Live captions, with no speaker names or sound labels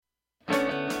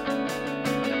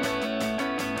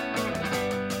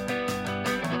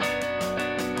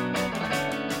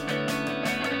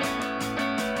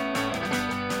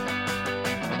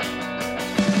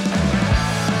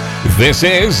This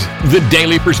is the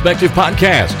Daily Perspective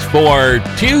Podcast for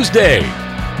Tuesday,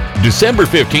 December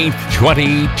 15th,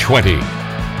 2020.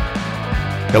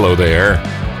 Hello there.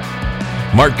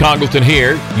 Mark Congleton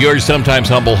here, your sometimes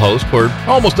humble host for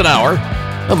almost an hour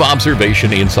of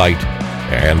observation, insight,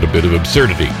 and a bit of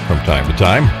absurdity from time to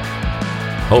time.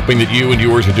 Hoping that you and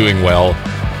yours are doing well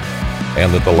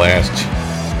and that the last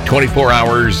 24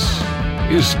 hours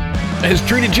has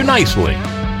treated you nicely.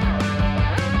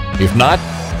 If not,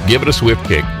 give it a swift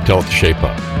kick. Tell it to shape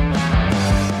up.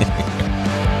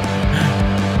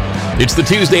 It's the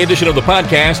Tuesday edition of the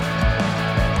podcast.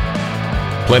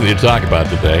 Plenty to talk about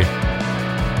today.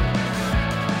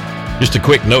 Just a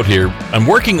quick note here. I'm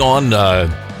working on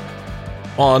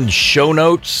show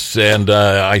notes, and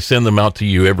I send them out to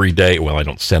you every day. Well, I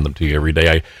don't send them to you every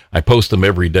day. I post them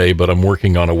every day, but I'm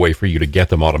working on a way for you to get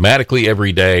them automatically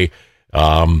every day.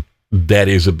 That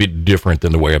is a bit different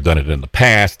than the way I've done it in the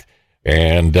past.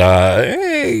 And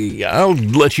I'll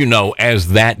let you know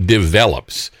as that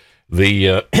develops.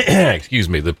 The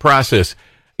the process.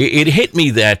 It hit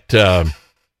me that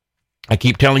I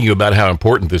keep telling you about how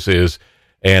important this is,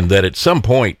 and that at some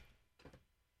point,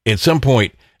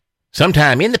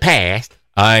 sometime in the past,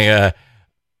 I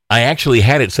actually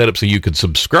had it set up so you could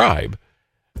subscribe,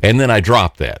 and then I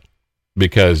dropped that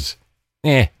because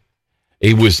it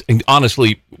was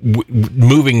honestly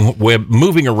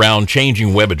moving around,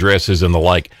 changing web addresses and the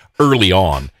like early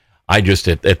on. I just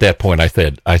at that point I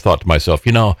thought to myself,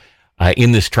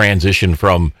 in this transition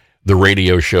from the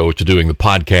radio show to doing the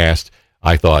podcast,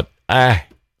 I thought I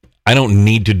don't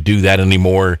need to do that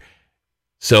anymore.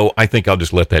 So I think I'll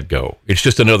just let that go. It's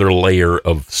just another layer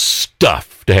of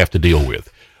stuff to have to deal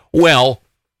with. Well,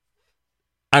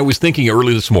 I was thinking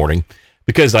early this morning,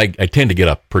 because I tend to get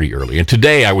up pretty early, and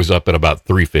today I was up at about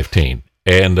 3:15,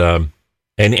 and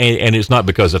it's not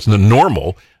because that's the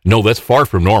normal. No, that's far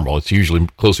from normal. It's usually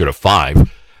closer to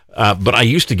 5. But I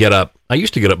used to get up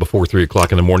before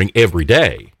 3:00 in the morning every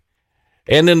day,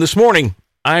 and then this morning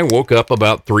I woke up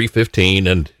about 3:15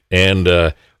 and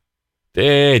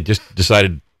just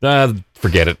decided,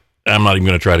 forget it. I'm not even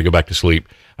going to try to go back to sleep.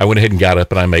 I went ahead and got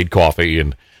up and I made coffee,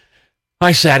 and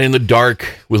I sat in the dark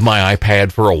with my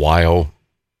iPad for a while.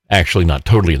 Actually, not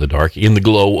totally in the dark, in the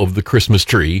glow of the Christmas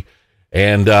tree.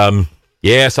 And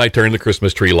yes, I turned the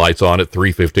Christmas tree lights on at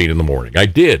 3:15 in the morning. I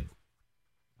did.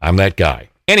 I'm that guy.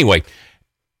 Anyway,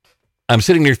 I'm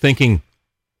sitting there thinking,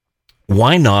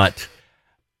 why not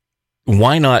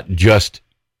just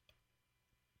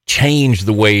change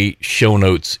the way show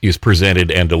notes is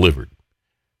presented and delivered?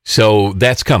 So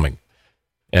that's coming.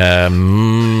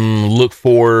 Look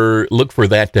for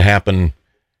that to happen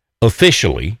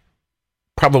officially,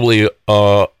 probably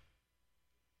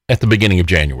at the beginning of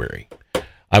January.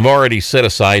 I've already set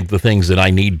aside the things that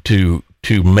I need to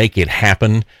make it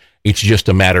happen. It's just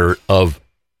a matter of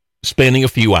spending a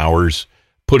few hours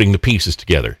putting the pieces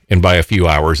together. And by a few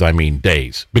hours, I mean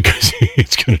days, because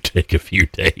it's going to take a few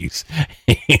days.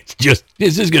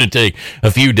 This is going to take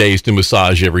a few days to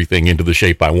massage everything into the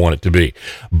shape I want it to be.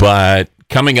 But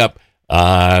coming up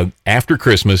after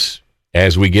Christmas,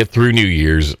 after we get through New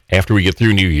Year's,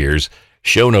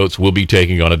 show notes will be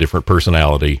taking on a different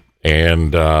personality,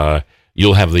 and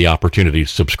you'll have the opportunity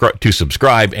to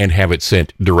subscribe and have it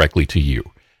sent directly to you.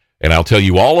 And I'll tell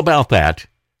you all about that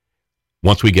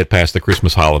once we get past the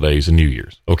Christmas holidays and New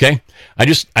Year's. Okay? I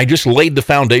just laid the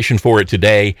foundation for it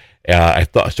today. I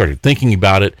started thinking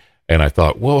about it, and I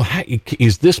thought, well,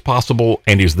 is this possible,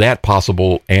 and is that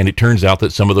possible? And it turns out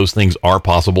that some of those things are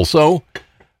possible. So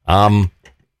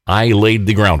I laid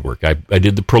the groundwork. I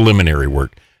did the preliminary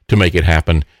work to make it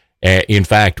happen. In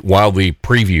fact, while the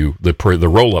preview, the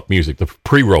roll-up music, the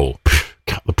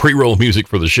pre-roll music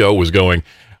for the show was going,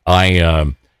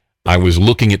 I was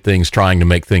looking at things, trying to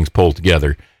make things pull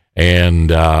together,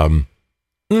 and I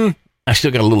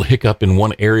still got a little hiccup in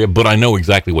one area, but I know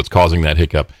exactly what's causing that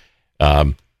hiccup.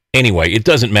 Anyway, it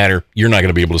doesn't matter. You're not going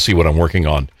to be able to see what I'm working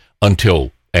on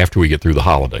until after we get through the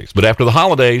holidays. But after the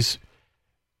holidays,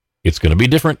 it's going to be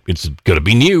different. It's going to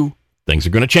be new. Things are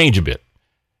going to change a bit.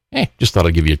 Just thought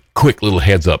I'd give you a quick little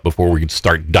heads up before we could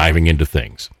start diving into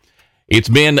things. It's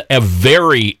been a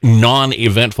very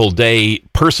non-eventful day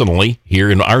personally here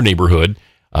in our neighborhood.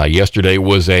 Yesterday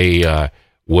was a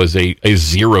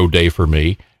 0 day for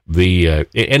me.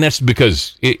 And that's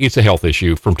because it's a health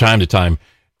issue. From time to time,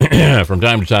 I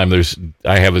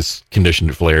have this condition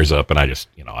that flares up, and I just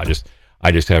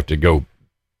have to go.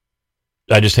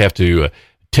 I just have to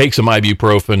take some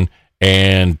ibuprofen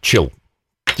and chill.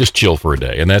 Just chill for a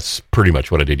day. And that's pretty much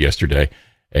what I did yesterday.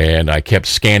 And I kept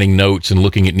scanning notes and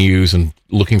looking at news and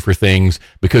looking for things,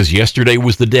 because yesterday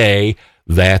was the day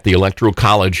that the Electoral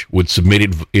College would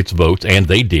submit its votes, and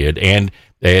they did. And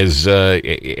as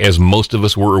most of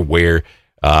us were aware,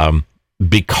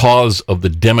 because of the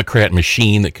Democrat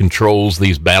machine that controls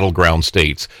these battleground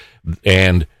states,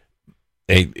 and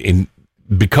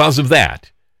because of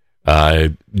that,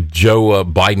 Joe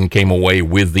Biden came away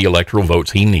with the electoral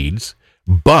votes he needs,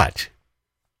 but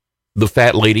the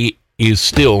fat lady is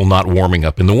still not warming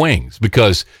up in the wings,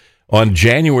 because on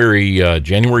January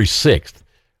 6th,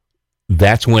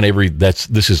 that's when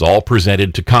this is all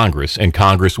presented to Congress, and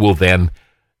Congress will then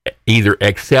either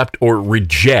accept or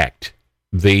reject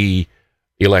the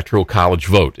Electoral College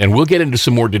vote. And we'll get into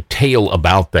some more detail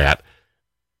about that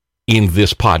in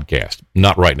this podcast.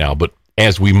 Not right now, but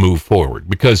as we move forward,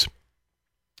 because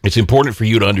it's important for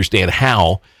you to understand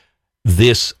how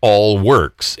this all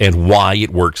works and why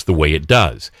it works the way it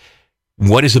does.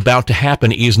 What is about to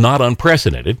happen is not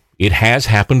unprecedented. It has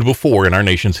happened before in our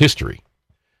nation's history.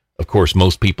 Of course,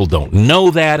 most people don't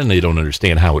know that, and they don't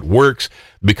understand how it works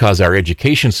because our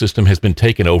education system has been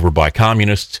taken over by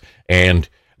communists, and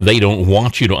they don't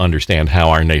want you to understand how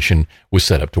our nation was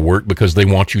set up to work because they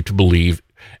want you to believe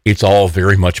it's all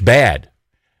very much bad.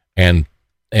 And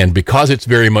because it's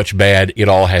very much bad, it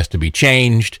all has to be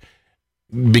changed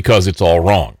because it's all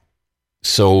wrong.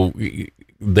 So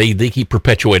they keep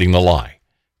perpetuating the lie.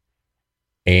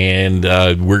 And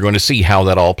we're going to see how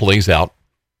that all plays out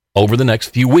over the next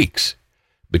few weeks,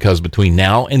 because between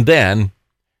now and then,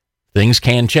 things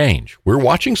can change. We're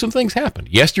watching some things happen.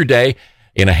 Yesterday,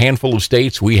 in a handful of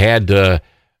states, we had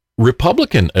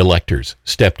Republican electors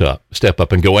step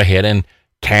up and go ahead and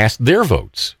cast their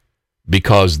votes,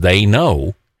 because they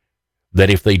know that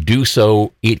if they do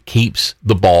so, it keeps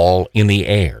the ball in the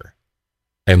air.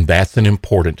 And that's an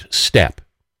important step.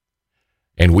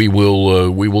 And we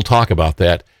will talk about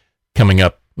that coming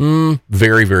up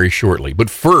very, very shortly. But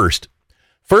first,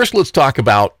 let's talk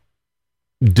about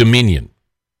Dominion.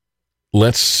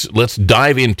 Let's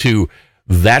dive into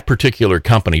that particular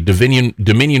company,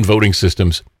 Dominion Voting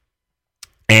Systems,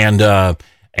 and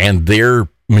their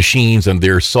machines and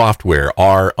their software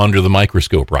are under the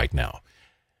microscope right now.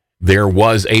 There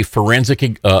was a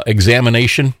forensic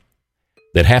examination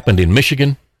that happened in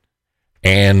Michigan,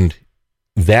 and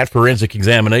that forensic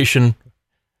examination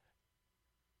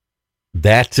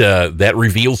that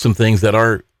reveals some things that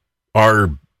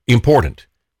are important.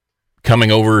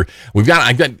 Coming over,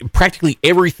 I've got practically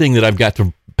everything that I've got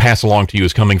to pass along to you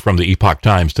is coming from the Epoch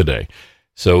Times today.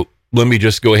 So let me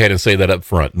just go ahead and say that up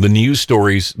front. The news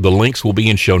stories, the links will be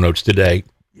in show notes today.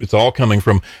 It's all coming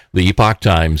from the Epoch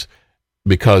Times,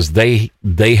 because they've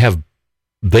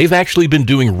actually been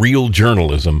doing real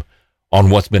journalism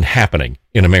on what's been happening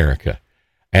in America,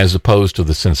 as opposed to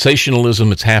the sensationalism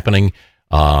that's happening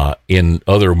in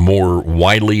other more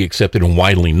widely accepted and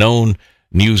widely known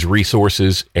news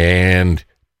resources, and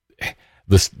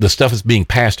the stuff is being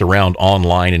passed around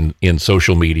online in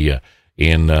social media,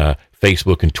 in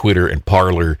Facebook and Twitter and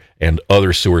Parler and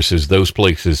other sources, those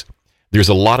places. There's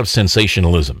a lot of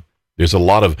sensationalism. There's a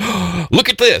lot of, look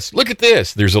at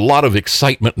this. There's a lot of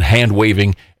excitement and hand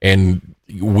waving, and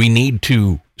we need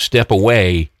to step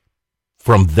away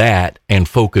from that and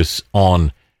focus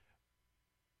on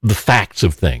the facts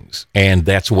of things. And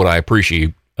that's what I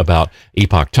appreciate about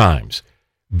Epoch Times.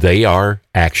 They are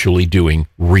actually doing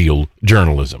real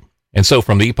journalism. And so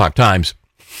from the Epoch Times,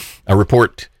 a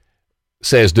report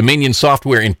says Dominion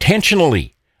software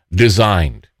intentionally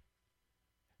designed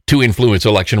to influence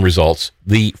election results,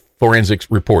 the forensics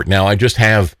report. Now, I just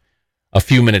have a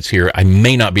few minutes here. I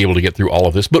may not be able to get through all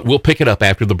of this, but we'll pick it up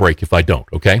after the break if I don't,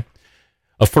 okay?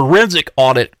 A forensic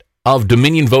audit of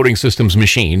Dominion Voting Systems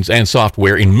machines and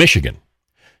software in Michigan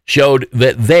showed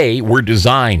that they were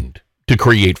designed to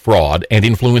create fraud and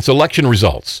influence election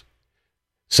results.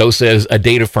 So says a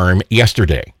data firm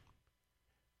yesterday.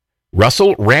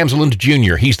 Russell Ramsland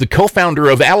Jr., he's the co-founder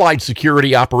of Allied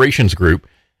Security Operations Group,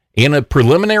 in a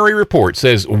preliminary report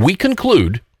says, we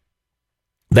conclude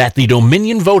that the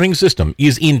Dominion voting system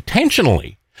is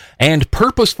intentionally and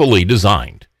purposefully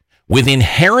designed with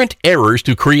inherent errors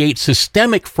to create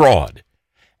systemic fraud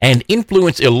and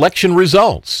influence election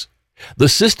results. The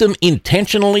system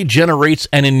intentionally generates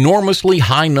an enormously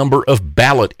high number of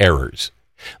ballot errors.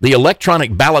 The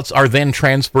electronic ballots are then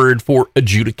transferred for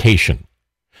adjudication.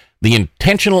 The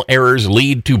intentional errors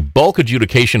lead to bulk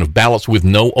adjudication of ballots with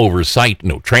no oversight,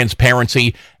 no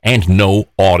transparency, and no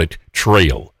audit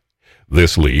trail.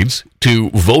 This leads to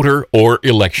voter or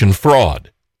election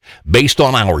fraud. Based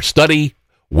on our study,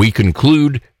 we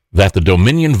conclude that the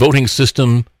Dominion voting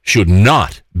system should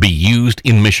not be used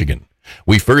in Michigan.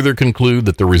 We further conclude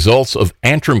that the results of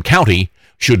Antrim County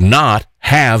should not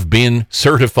have been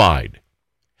certified.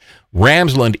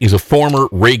 Ramsland is a former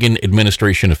Reagan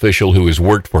administration official who has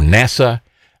worked for NASA,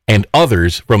 and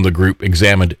others from the group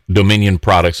examined Dominion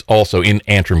products also in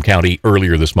Antrim County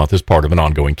earlier this month as part of an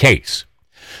ongoing case.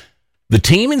 The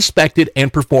team inspected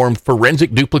and performed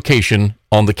forensic duplication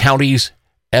on the county's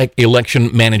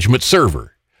election management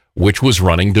server, which was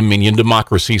running Dominion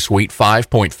Democracy Suite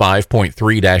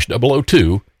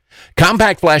 5.5.3-002,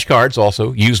 compact flashcards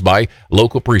also used by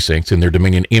local precincts in their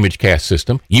Dominion ImageCast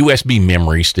system, USB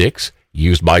memory sticks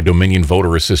used by Dominion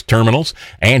Voter Assist terminals,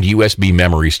 and USB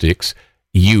memory sticks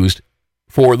used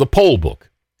for the poll book.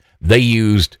 They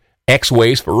used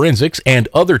X-Ways Forensics and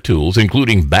other tools,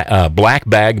 including Black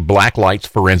Bag, Blacklight's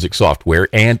forensic software,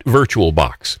 and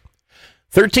VirtualBox.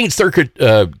 13th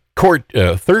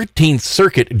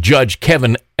Circuit Judge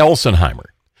Kevin Elsenheimer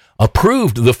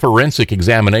approved the forensic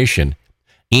examination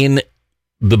in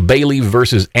the Bailey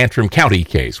versus Antrim County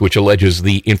case, which alleges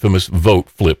the infamous vote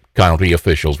flip county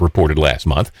officials reported last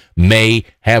month may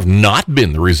have not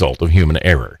been the result of human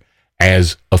error,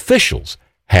 as officials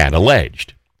had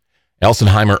alleged.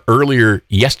 Elsenheimer earlier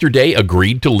yesterday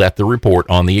agreed to let the report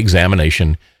on the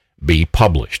examination be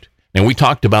published. And we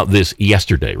talked about this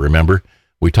yesterday, remember?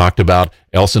 We talked about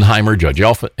Elsenheimer, Judge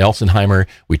Elsenheimer.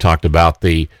 We talked about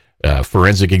the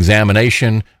forensic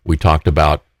examination. We talked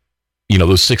about,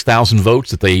 those 6,000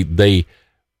 votes that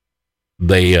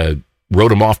they wrote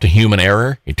them off to human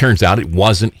error. It turns out it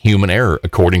wasn't human error.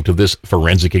 According to this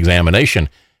forensic examination,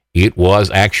 it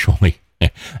was actually,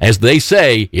 as they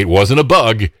say, it wasn't a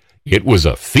bug. It was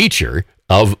a feature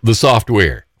of the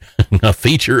software, a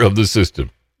feature of the system.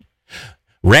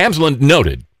 Ramsland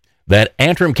noted that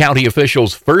Antrim County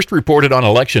officials first reported on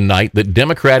election night that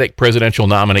Democratic presidential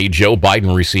nominee Joe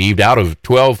Biden received, out of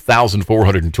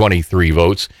 12,423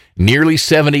 votes, nearly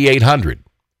 7,800.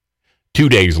 2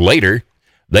 days later,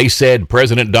 they said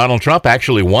President Donald Trump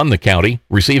actually won the county,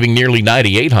 receiving nearly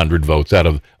 9,800 votes out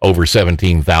of over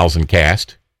 17,000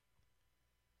 cast.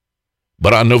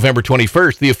 But on November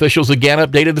 21st, the officials again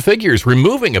updated the figures,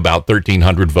 removing about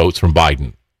 1,300 votes from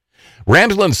Biden.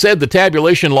 Ramsland said the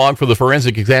tabulation log for the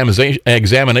forensic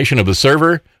examination of the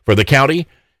server for the county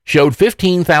showed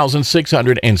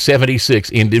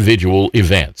 15,676 individual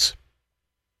events.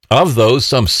 Of those,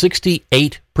 some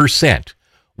 68%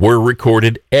 were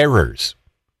recorded errors.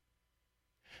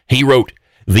 He wrote,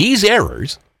 "These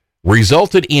errors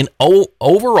resulted in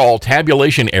overall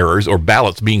tabulation errors or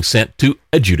ballots being sent to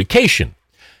adjudication.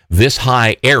 This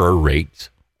high error rate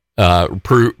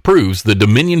proves the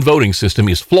Dominion voting system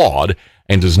is flawed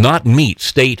and does not meet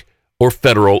state or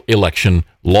federal election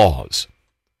laws."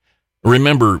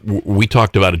 Remember, we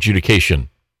talked about adjudication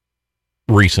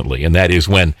recently, and that is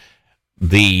when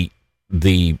the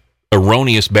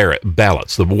erroneous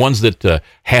ballots, the ones that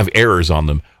have errors on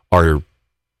them, are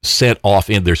sent off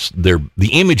in the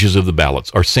images of the ballots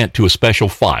are sent to a special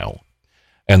file,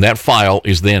 and that file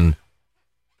is then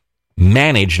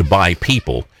managed by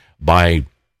people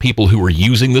who are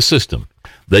using the system.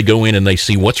 They go in and they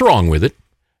see what's wrong with it,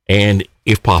 and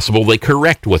if possible, they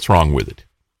correct what's wrong with it.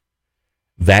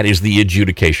 That is the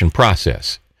adjudication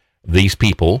process. These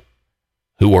people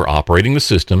who are operating the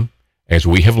system, as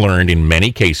we have learned in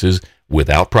many cases,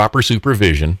 without proper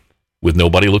supervision, with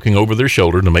nobody looking over their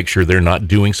shoulder to make sure they're not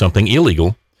doing something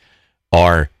illegal,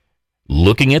 are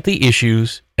looking at the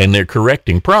issues and they're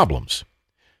correcting problems.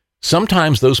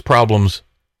 Sometimes those problems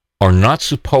are not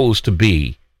supposed to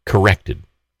be corrected.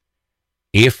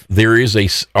 If there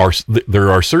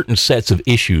are certain sets of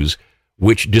issues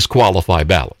which disqualify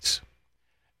ballots,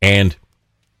 and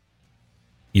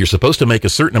you're supposed to make a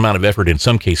certain amount of effort in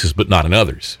some cases, but not in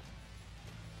others.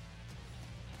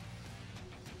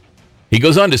 He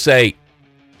goes on to say,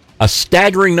 a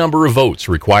staggering number of votes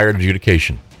required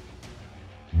adjudication.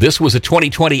 This was a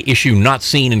 2020 issue not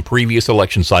seen in previous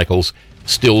election cycles,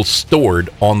 still stored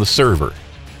on the server.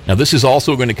 Now, this is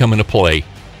also going to come into play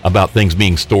about things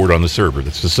being stored on the server.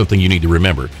 This is something you need to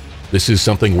remember. This is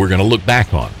something we're going to look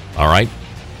back on, all right?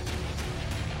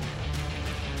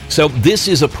 So this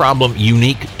is a problem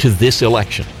unique to this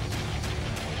election.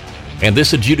 And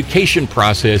this adjudication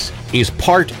process is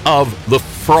part of the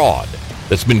fraud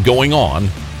that's been going on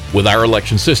with our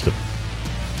election system.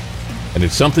 And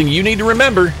it's something you need to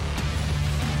remember.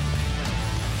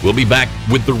 We'll be back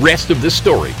with the rest of this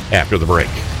story after the break,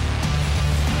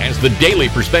 as the Daily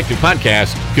Perspective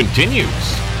podcast continues.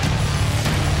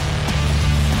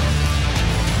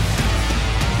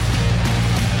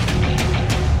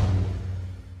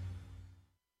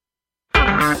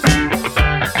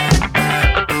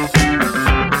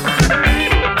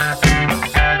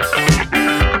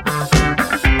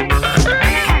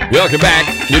 Welcome back.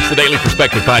 It's the Daily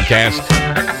Perspective podcast.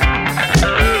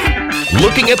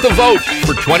 looking at the vote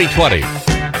for 2020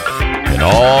 and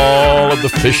all of the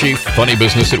fishy, funny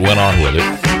business that went on with it.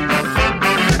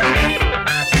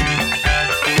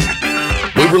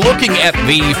 We were looking at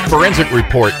the forensic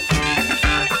report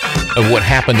of what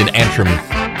happened in Antrim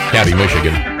County,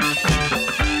 Michigan,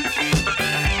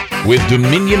 with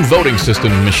Dominion voting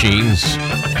system machines.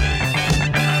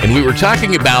 And we were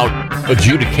talking about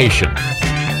adjudication,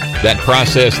 that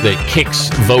process that kicks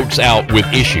votes out with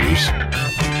issues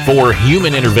for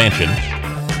human intervention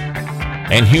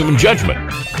and human judgment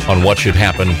on what should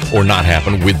happen or not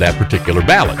happen with that particular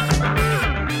ballot.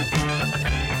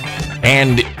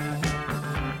 And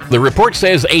the report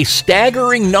says a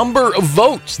staggering number of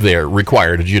votes there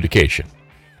required adjudication.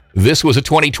 This was a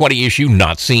 2020 issue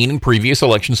not seen in previous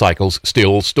election cycles,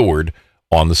 still stored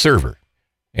on the server.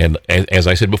 And as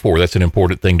I said before, that's an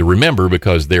important thing to remember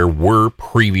because there were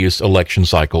previous election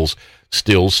cycles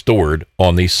still stored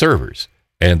on these servers,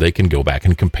 and they can go back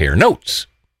and compare notes.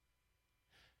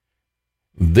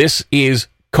 This is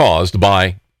caused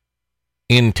by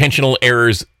intentional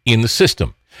errors in the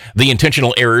system. The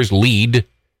intentional errors lead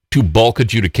to bulk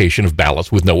adjudication of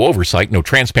ballots with no oversight, no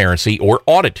transparency, or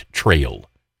audit trail.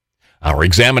 Our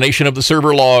examination of the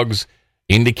server logs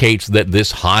indicates that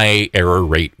this high error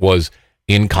rate was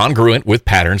incongruent with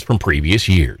patterns from previous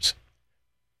years.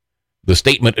 The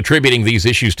statement attributing these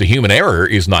issues to human error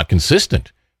is not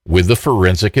consistent with the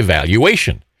forensic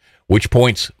evaluation, which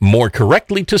points more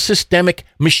correctly to systemic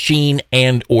machine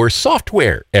and or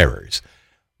software errors.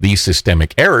 These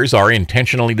systemic errors are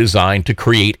intentionally designed to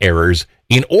create errors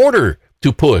in order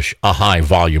to push a high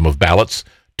volume of ballots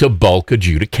to bulk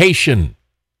adjudication.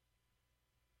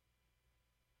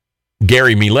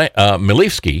 Gary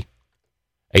Milewski,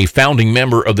 a founding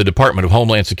member of the Department of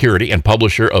Homeland Security and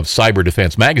publisher of Cyber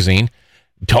Defense magazine,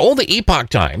 told the Epoch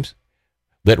Times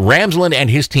that Ramsland and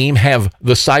his team have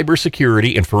the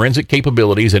cybersecurity and forensic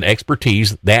capabilities and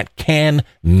expertise that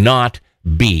cannot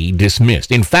be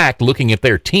dismissed. In fact, looking at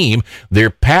their team, their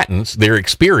patents, their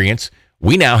experience,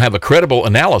 we now have a credible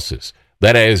analysis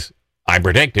that, as I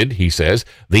predicted, he says,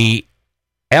 the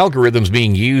algorithms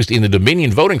being used in the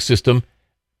Dominion voting system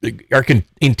are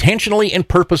intentionally and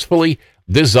purposefully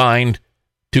designed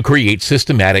to create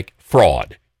systematic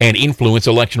fraud and influence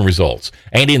election results,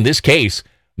 and in this case,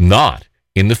 not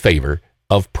in the favor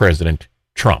of President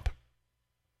Trump.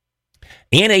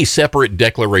 In a separate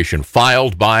declaration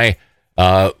filed by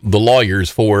the lawyers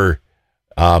for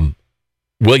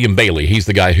William Bailey, he's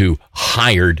the guy who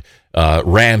hired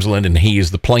Ramsland, and he is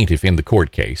the plaintiff in the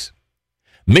court case,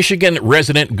 Michigan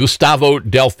resident Gustavo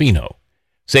Delfino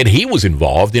said he was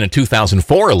involved in a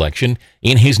 2004 election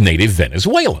in his native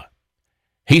Venezuela.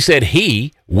 He said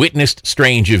he witnessed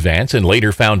strange events and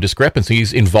later found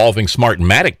discrepancies involving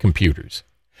Smartmatic computers.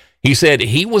 He said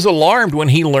he was alarmed when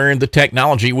he learned the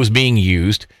technology was being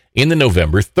used in the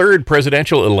November 3rd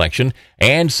presidential election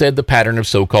and said the pattern of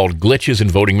so-called glitches in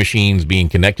voting machines being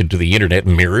connected to the internet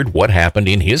mirrored what happened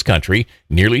in his country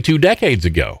nearly 2 decades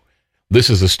ago. This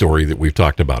is a story that we've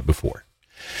talked about before.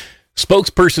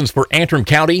 Spokespersons for Antrim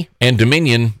County and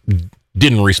Dominion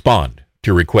didn't respond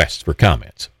to requests for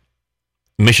comments.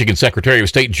 Michigan Secretary of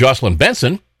State Jocelyn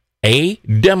Benson, a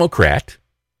Democrat,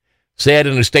 said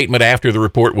in a statement after the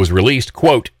report was released,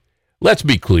 quote, "Let's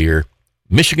be clear,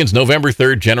 Michigan's November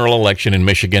 3rd general election in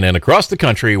Michigan and across the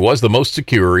country was the most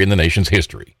secure in the nation's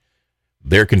history.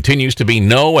 There continues to be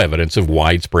no evidence of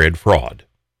widespread fraud."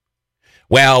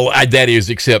 Well, that is,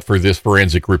 except for this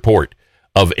forensic report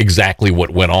of exactly what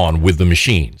went on with the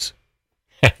machines.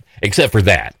 Except for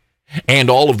that. And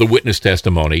all of the witness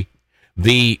testimony,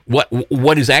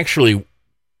 what is actually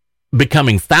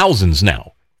becoming thousands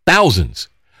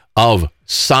of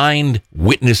signed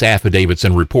witness affidavits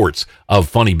and reports of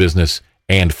funny business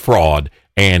and fraud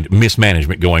and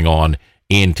mismanagement going on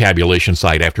in tabulation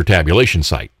site after tabulation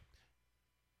site.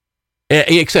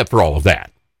 Except for all of that.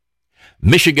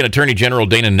 Michigan Attorney General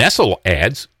Dana Nessel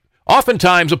adds,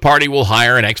 "Oftentimes, a party will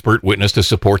hire an expert witness to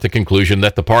support the conclusion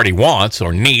that the party wants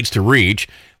or needs to reach.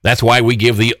 That's why we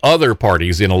give the other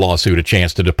parties in a lawsuit a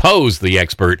chance to depose the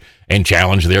expert and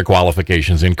challenge their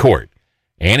qualifications in court.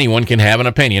 Anyone can have an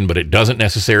opinion, but it doesn't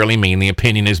necessarily mean the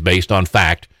opinion is based on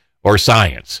fact or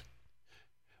science."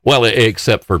 Well,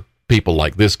 except for people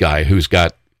like this guy who's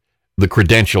got the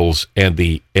credentials and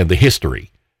the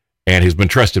history and has been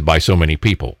trusted by so many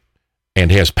people and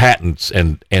has patents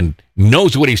and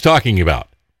knows what he's talking about.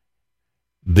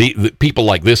 The people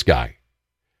like this guy,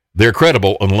 they're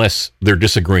credible unless they're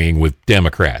disagreeing with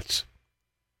Democrats.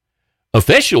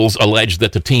 Officials allege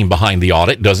that the team behind the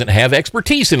audit doesn't have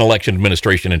expertise in election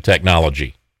administration and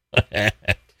technology.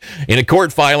 In a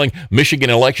court filing, Michigan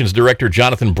Elections Director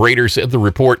Jonathan Brader said the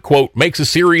report, quote, makes a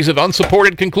series of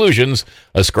unsupported conclusions,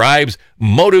 ascribes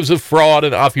motives of fraud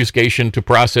and obfuscation to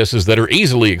processes that are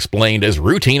easily explained as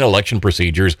routine election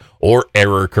procedures or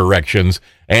error corrections,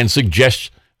 and suggests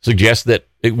that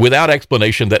without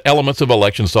explanation that elements of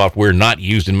election software not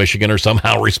used in Michigan are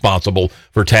somehow responsible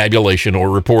for tabulation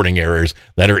or reporting errors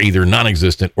that are either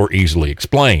non-existent or easily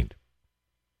explained.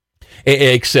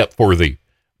 Except for the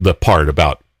part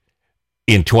about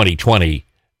in 2020,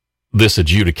 this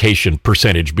adjudication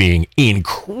percentage being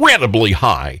incredibly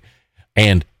high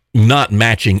and not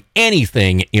matching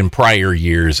anything in prior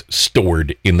years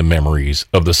stored in the memories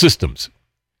of the systems.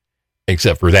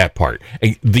 Except for that part,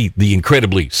 the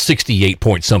incredibly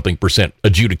 68-point-something%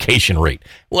 adjudication rate.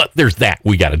 Well, there's that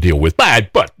we got to deal with.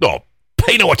 But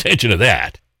pay no attention to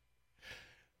that.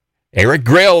 Eric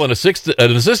Grell, an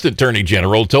assistant attorney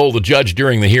general, told the judge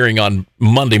during the hearing on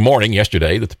Monday morning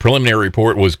yesterday that the preliminary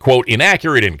report was, quote,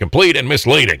 inaccurate, incomplete, and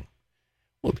misleading.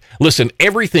 Listen,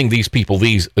 everything these people,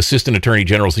 these assistant attorney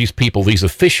generals, these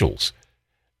officials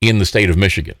in the state of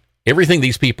Michigan, everything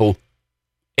they're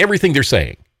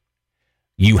saying,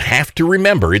 you have to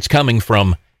remember it's coming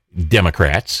from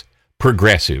Democrats,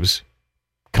 progressives,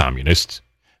 communists,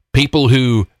 people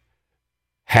who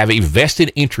have a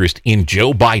vested interest in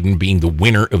Joe Biden being the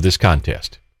winner of this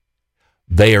contest.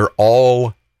 They are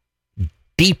all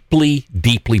deeply,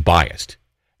 deeply biased,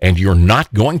 and you're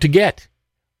not going to get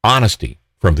honesty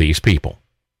from these people.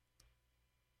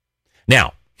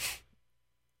 Now,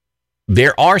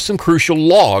 there are some crucial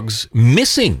logs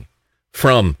missing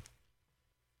from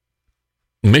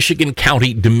Michigan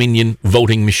County Dominion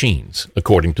voting machines,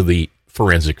 according to the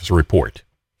forensics report.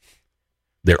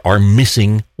 There are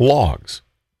missing logs.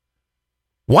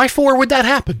 Why for would that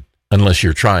happen? Unless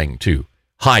you're trying to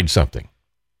hide something.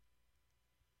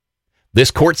 This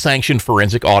court-sanctioned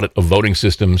forensic audit of voting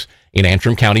systems in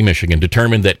Antrim County, Michigan,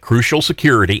 determined that crucial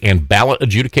security and ballot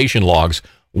adjudication logs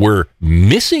were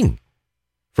missing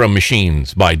from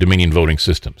machines by Dominion Voting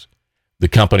Systems, the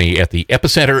company at the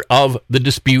epicenter of the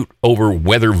dispute over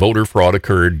whether voter fraud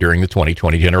occurred during the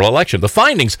 2020 general election. The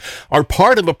findings are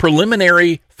part of a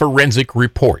preliminary forensic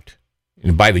report.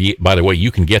 And by the way,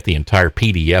 you can get the entire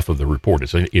PDF of the report.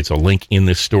 It's a link in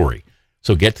this story.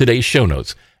 So get today's show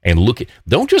notes and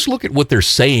don't just look at what they're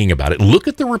saying about it. Look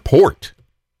at the report.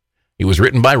 It was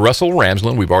written by Russell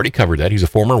Ramsland. We've already covered that. He's a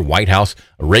former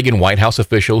Reagan White House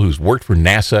official who's worked for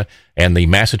NASA and the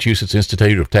Massachusetts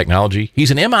Institute of Technology.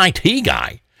 He's an MIT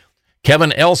guy.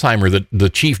 Kevin Elsheimer, the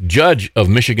chief judge of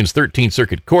Michigan's 13th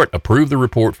Circuit Court, approved the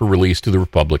report for release to the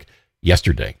public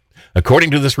yesterday.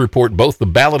 According to this report, both the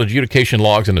ballot adjudication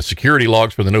logs and the security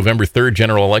logs for the November 3rd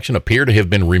general election appear to have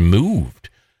been removed.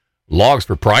 Logs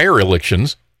for prior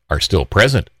elections are still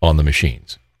present on the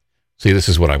machines. See, this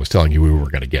is what I was telling you we were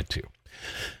going to get to.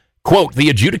 Quote, the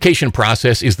adjudication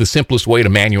process is the simplest way to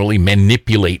manually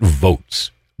manipulate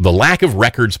votes. The lack of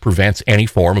records prevents any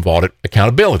form of audit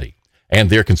accountability, and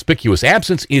their conspicuous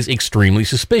absence is extremely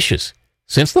suspicious.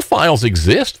 Since the files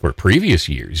exist for previous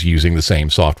years using the same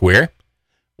software,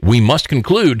 we must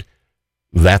conclude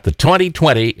that the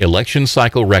 2020 election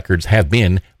cycle records have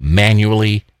been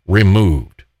manually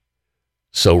removed.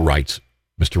 So writes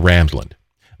Mr. Ramsland.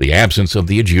 The absence of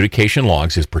the adjudication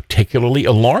logs is particularly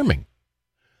alarming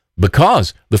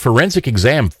because the forensic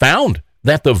exam found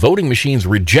that the voting machines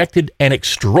rejected an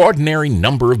extraordinary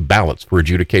number of ballots for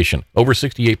adjudication, over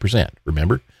 68%.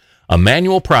 Remember? A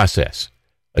manual process,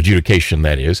 adjudication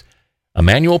that is, a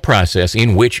manual process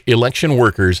in which election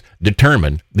workers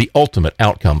determine the ultimate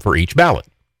outcome for each ballot.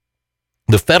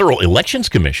 The Federal Elections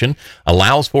Commission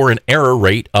allows for an error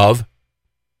rate of,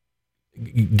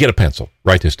 get a pencil,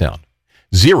 write this down,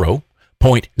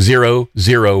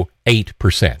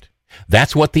 0.008%.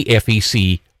 That's what the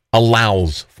FEC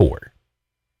allows for.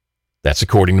 That's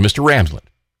according to Mr. Ramsland.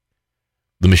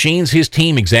 The machines his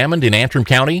team examined in Antrim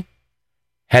County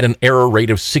had an error rate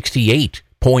of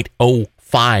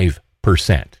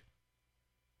 68.05%.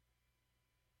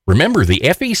 Remember, the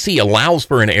FEC allows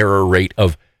for an error rate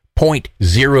of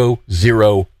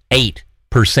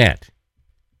 0.008%.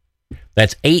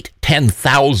 That's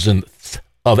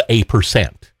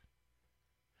 0.8/10,000%.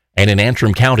 And in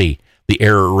Antrim County, the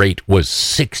error rate was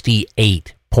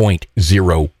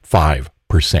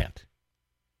 68.05%.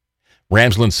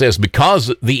 Ramsland says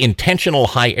because the intentional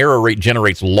high error rate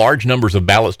generates large numbers of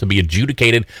ballots to be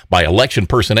adjudicated by election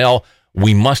personnel,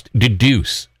 we must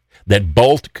deduce that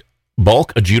bulk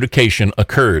adjudication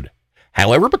occurred.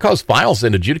 However, because files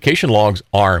and adjudication logs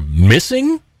are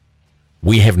missing,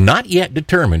 we have not yet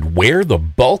determined where the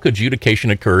bulk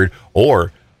adjudication occurred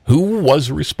or who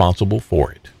was responsible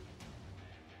for it.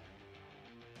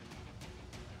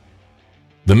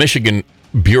 The Michigan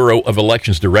Bureau of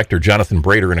Elections Director Jonathan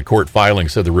Brader, in a court filing,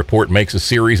 said the report makes a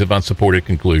series of unsupported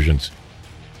conclusions.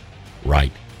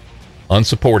 Right.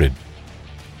 Unsupported.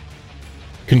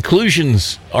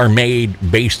 Conclusions are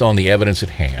made based on the evidence at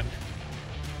hand.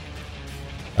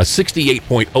 A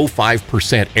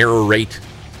 68.05% error rate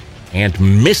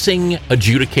and missing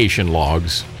adjudication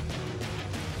logs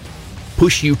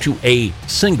push you to a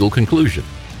single conclusion.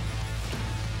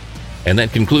 And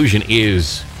that conclusion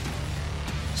is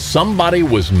somebody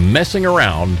was messing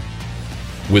around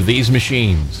with these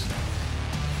machines.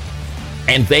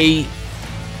 And they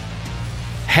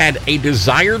had a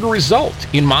desired result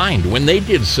in mind when they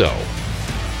did so.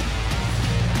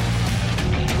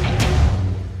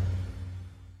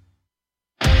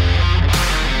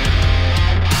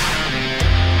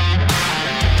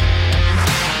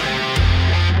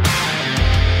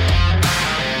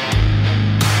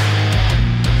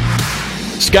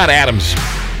 Scott Adams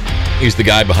is the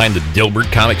guy behind the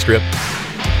Dilbert comic strip.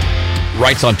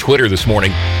 Writes on Twitter this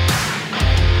morning,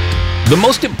 the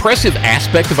most impressive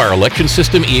aspect of our election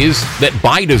system is that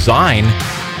by design,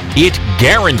 it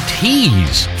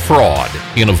guarantees fraud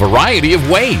in a variety of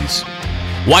ways,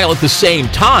 while at the same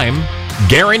time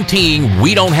guaranteeing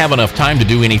we don't have enough time to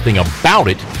do anything about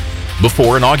it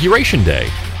before Inauguration Day.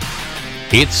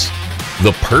 It's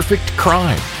the perfect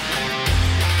crime.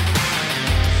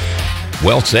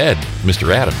 Well said,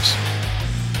 Mr. Adams.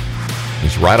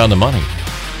 He's right on the money.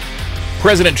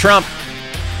 President Trump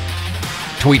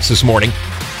tweets this morning.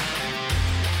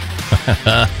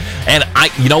 And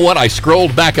you know what? I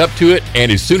scrolled back up to it,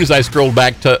 and as soon as I scrolled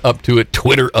back up to it,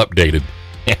 Twitter updated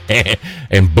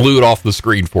and blew it off the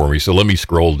screen for me. So let me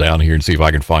scroll down here and see if I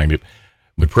can find it.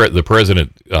 The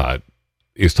president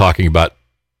is talking about.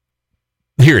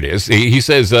 Here it is. He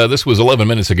says, this was 11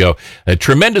 minutes ago,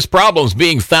 tremendous problems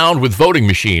being found with voting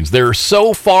machines. They're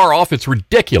so far off, it's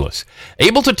ridiculous.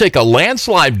 Able to take a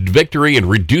landslide victory and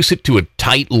reduce it to a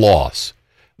tight loss.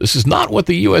 This is not what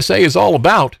the USA is all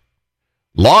about.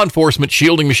 Law enforcement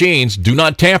shielding machines, do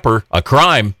not tamper, a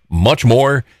crime, much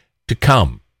more to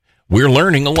come. We're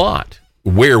learning a lot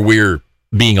where we're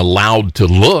being allowed to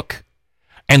look,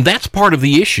 and that's part of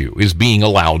the issue, is being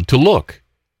allowed to look.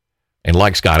 And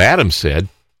like Scott Adams said,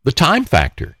 the time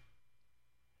factor.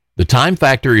 The time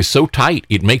factor is so tight,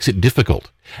 it makes it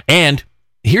difficult. And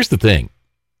here's the thing.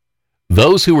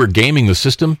 Those who are gaming the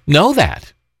system know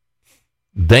that.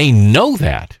 They know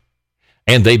that.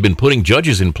 And they've been putting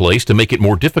judges in place to make it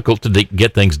more difficult to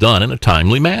get things done in a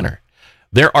timely manner.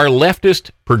 There are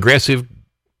leftist, progressive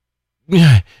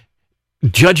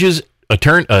judges,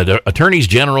 attorneys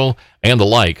general, and the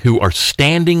like who are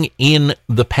standing in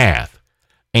the path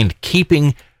and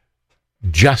keeping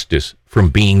justice from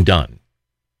being done.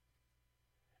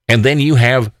 And then you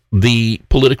have the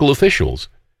political officials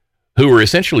who are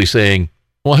essentially saying,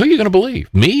 well, who are you going to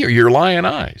believe, me or your lying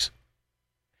eyes?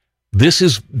 This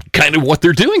is kind of what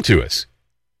they're doing to us.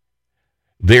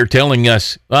 They're telling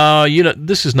us,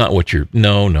 this is not what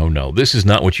no, this is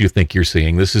not what you think you're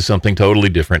seeing. This is something totally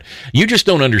different. You just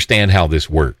don't understand how this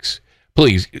works.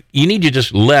 Please, you need to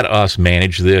just let us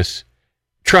manage this.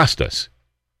 Trust us.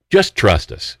 Just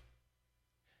trust us.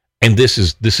 And this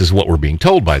is what we're being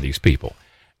told by these people.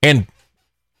 And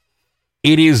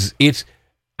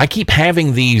I keep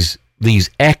having these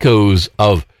echoes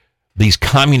of these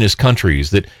communist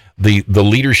countries that the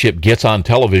leadership gets on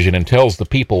television and tells the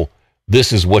people,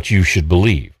 this is what you should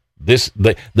believe.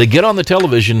 They get on the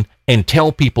television and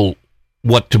tell people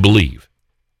what to believe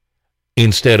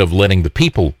instead of letting the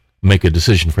people make a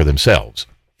decision for themselves.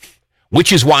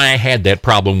 Which is why I had that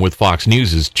problem with Fox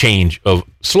News' change of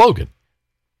slogan.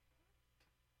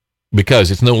 Because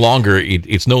it's no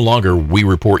longer we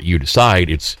report, you decide.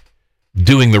 It's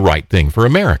doing the right thing for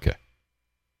America.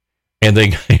 And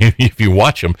they, if you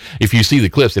watch them, if you see the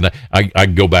clips, and I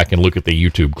go back and look at the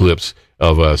YouTube clips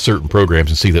of certain programs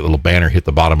and see that little banner hit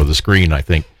the bottom of the screen, I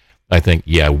think,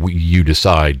 yeah, you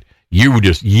decide. You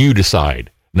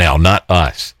decide now, not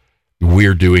us.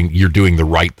 You're doing the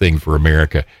right thing for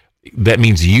America. That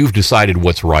means you've decided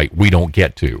what's right. We don't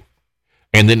get to.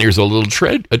 And then there's a little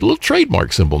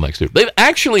trademark symbol next to it. They've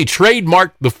actually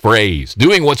trademarked the phrase,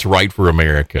 doing what's right for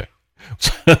America.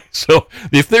 So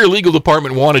if their legal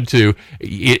department wanted to,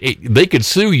 they could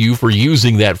sue you for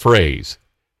using that phrase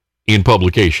in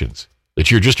publications, that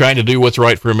you're just trying to do what's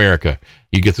right for America.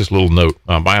 You get this little note.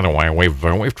 By the way, we've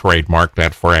trademarked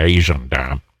that phrase,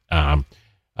 and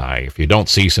if you don't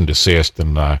cease and desist,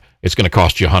 then it's going to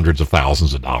cost you hundreds of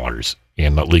thousands of dollars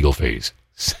in legal fees.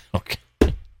 Okay.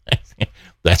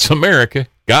 That's America.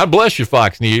 God bless you,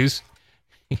 Fox News.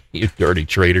 You dirty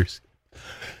traitors.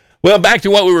 Well, back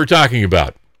to what we were talking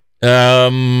about.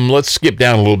 Let's skip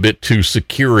down a little bit to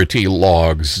security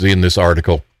logs in this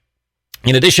article.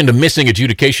 In addition to missing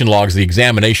adjudication logs,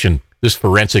 this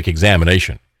forensic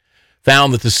examination,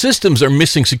 found that the systems are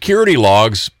missing security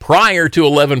logs prior to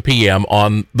 11 p.m.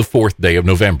 on the 4th day of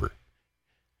November.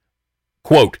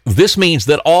 Quote, this means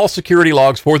that all security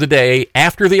logs for the day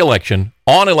after the election,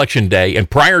 on election day,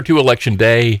 and prior to election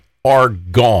day are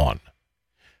gone.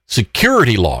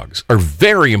 Security logs are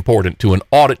very important to an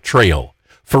audit trail,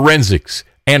 forensics,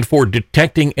 and for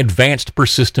detecting advanced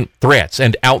persistent threats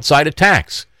and outside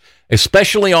attacks,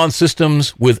 especially on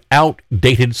systems with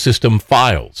outdated system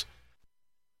files.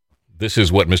 This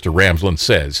is what Mr. Ramsland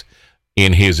says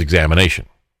in his examination.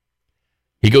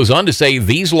 He goes on to say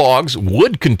these logs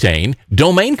would contain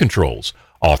domain controls,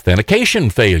 authentication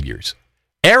failures,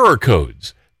 error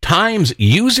codes, times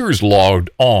users logged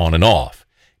on and off,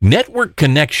 network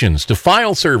connections to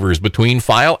file servers between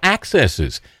file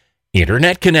accesses,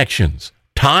 internet connections,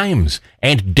 times,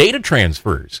 and data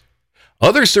transfers.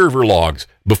 Other server logs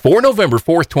before November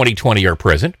 4th, 2020 are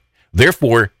present.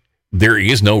 Therefore, there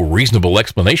is no reasonable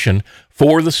explanation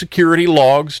for the security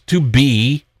logs to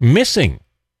be missing.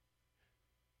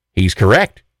 He's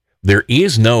correct. There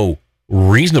is no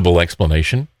reasonable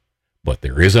explanation, but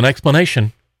there is an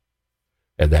explanation.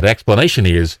 And that explanation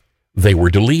is they were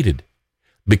deleted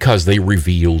because they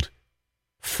revealed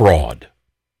fraud.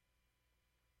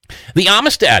 The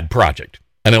Amistad Project,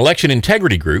 an election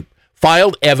integrity group,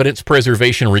 filed evidence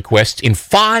preservation requests in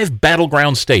 5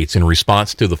 battleground states in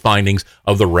response to the findings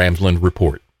of the Ramsland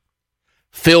report.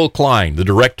 Phil Klein, the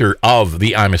director of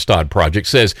the Amistad Project,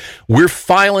 says, we're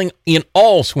filing in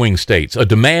all swing states a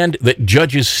demand that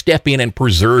judges step in and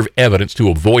preserve evidence to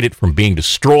avoid it from being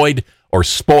destroyed or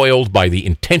spoiled by the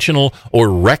intentional or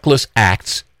reckless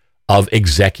acts of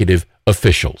executive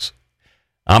officials.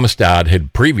 Amistad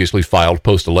had previously filed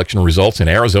post-election results in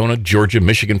Arizona, Georgia,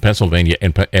 Michigan, Pennsylvania,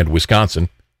 and Wisconsin.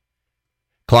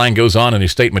 Klein goes on in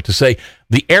his statement to say,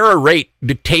 the error rate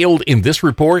detailed in this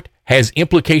report has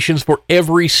implications for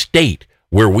every state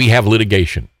where we have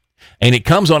litigation. And it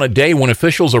comes on a day when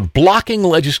officials are blocking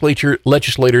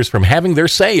legislators from having their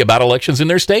say about elections in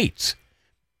their states.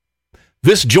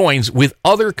 This joins with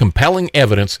other compelling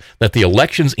evidence that the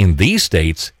elections in these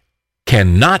states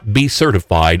cannot be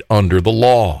certified under the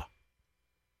law.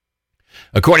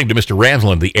 According to Mr.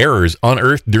 Ramsland, the errors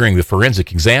unearthed during the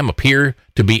forensic exam appear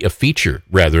to be a feature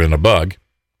rather than a bug.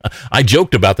 I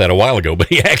joked about that a while ago, but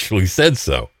he actually said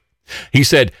so. He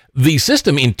said, the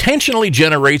system intentionally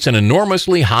generates an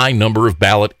enormously high number of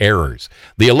ballot errors.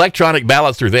 The electronic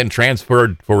ballots are then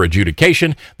transferred for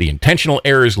adjudication. The intentional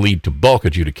errors lead to bulk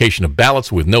adjudication of ballots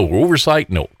with no oversight,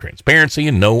 no transparency,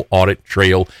 and no audit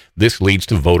trail. This leads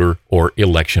to voter or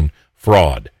election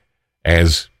fraud,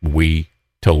 as we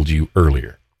told you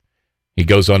earlier. He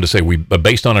goes on to say,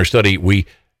 based on our study, we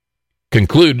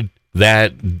conclude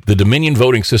that the Dominion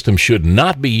voting system should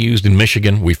not be used in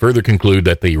Michigan. We further conclude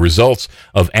that the results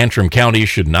of Antrim County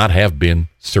should not have been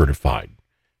certified,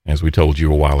 as we told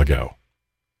you a while ago.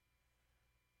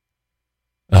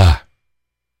 And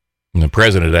the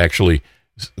president actually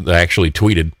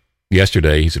tweeted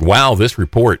yesterday, he said, wow, this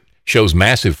report shows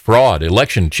massive fraud,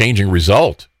 election-changing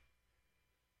result.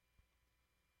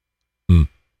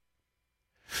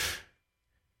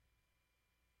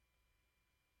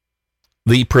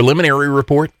 The preliminary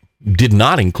report did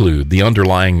not include the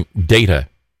underlying data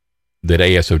that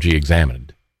ASOG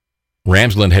examined.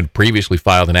 Ramsland had previously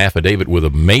filed an affidavit with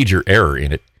a major error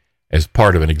in it as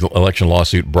part of an election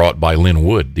lawsuit brought by Lynn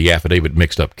Wood. The affidavit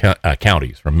mixed up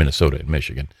counties from Minnesota and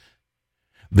Michigan.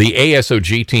 The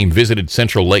ASOG team visited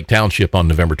Central Lake Township on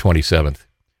November 27th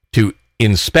to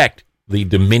inspect the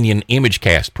Dominion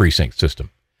ImageCast precinct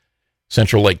system.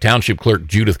 Central Lake Township Clerk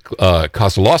Judith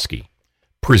Koslowski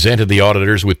presented the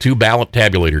auditors with 2 ballot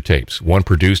tabulator tapes, one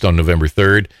produced on November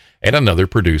 3rd and another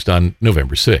produced on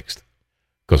November 6th.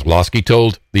 Kozlowski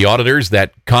told the auditors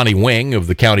that Connie Wing of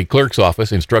the county clerk's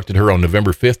office instructed her on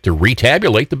November 5th to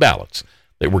retabulate the ballots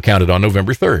that were counted on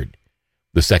November 3rd.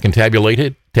 The second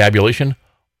tabulation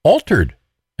altered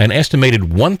an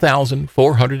estimated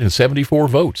 1,474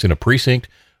 votes in a precinct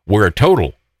where a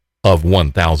total of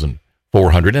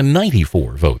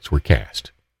 1,494 votes were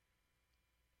cast.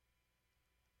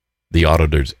 The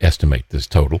auditors estimate this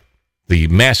total. The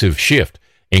massive shift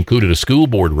included a school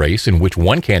board race in which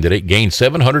one candidate gained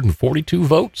 742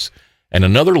 votes and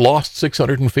another lost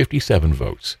 657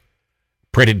 votes.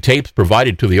 Printed tapes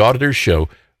provided to the auditors show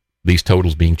these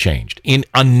totals being changed. In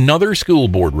another school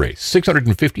board race,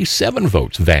 657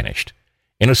 votes vanished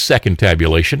in a second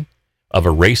tabulation of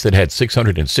a race that had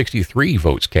 663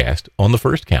 votes cast on the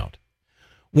first count.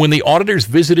 When the auditors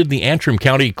visited the Antrim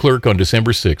County clerk on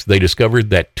December 6th, they discovered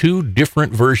that 2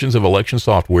 different versions of election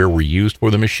software were used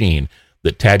for the machine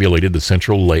that tabulated the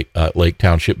Central Lake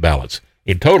Township ballots.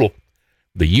 In total,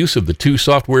 the use of the 2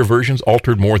 software versions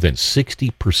altered more than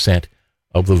 60%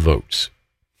 of the votes.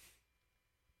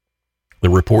 The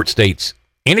report states,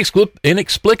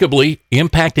 inexplicably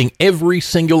impacting every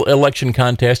single election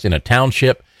contest in a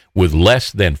township with less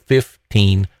than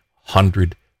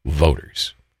 1,500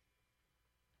 voters.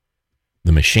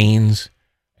 The machines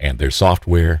and their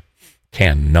software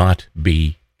cannot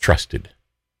be trusted.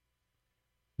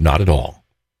 Not at all.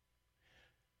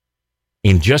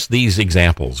 In just these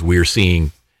examples, we're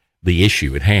seeing the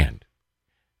issue at hand.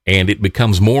 And it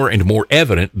becomes more and more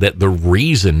evident that the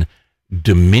reason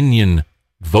Dominion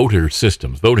voting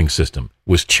system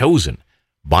was chosen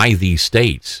by these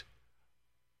states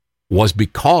was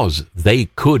because they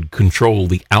could control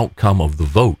the outcome of the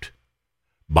vote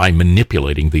by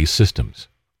manipulating these systems.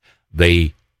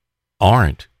 They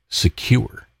aren't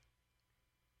secure.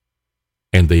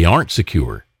 And they aren't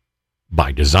secure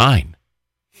by design.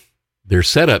 They're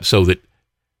set up so that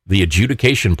the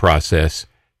adjudication process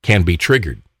can be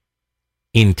triggered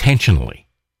intentionally,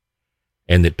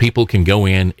 and that people can go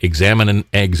in, examine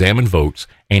votes,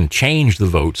 and change the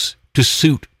votes to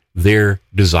suit their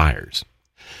desires.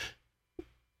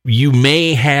 You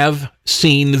may have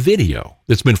seen the video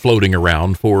that's been floating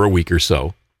around for a week or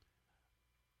so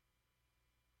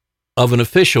of an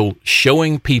official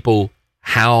showing people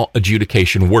how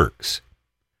adjudication works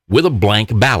with a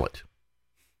blank ballot.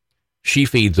 She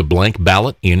feeds a blank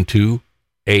ballot into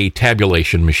a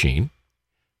tabulation machine.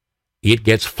 It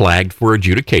gets flagged for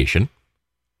adjudication.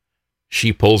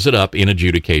 She pulls it up in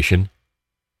adjudication,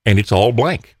 and it's all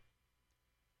blank.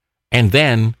 And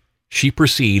then she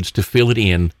proceeds to fill it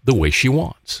in the way she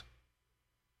wants.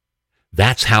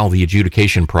 That's how the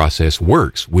adjudication process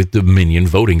works with Dominion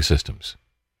voting systems.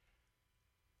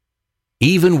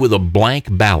 Even with a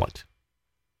blank ballot,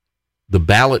 the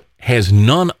ballot has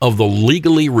none of the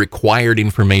legally required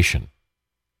information.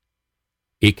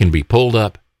 It can be pulled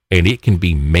up and it can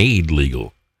be made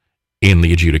legal in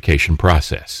the adjudication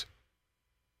process.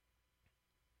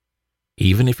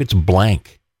 Even if it's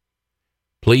blank.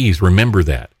 Please remember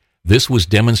that. This was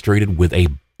demonstrated with a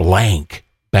blank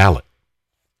ballot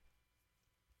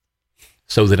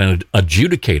so that an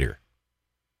adjudicator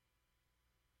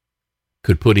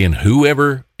could put in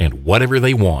whoever and whatever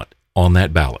they want on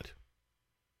that ballot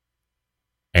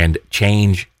and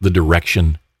change the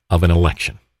direction of an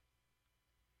election.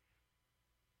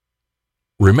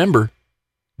 Remember,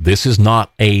 this is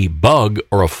not a bug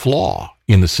or a flaw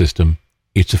in the system.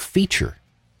 It's a feature.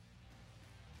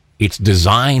 It's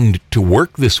designed to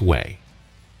work this way.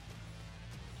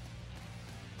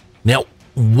 Now,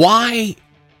 why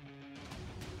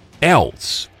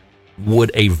else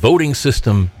would a voting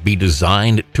system be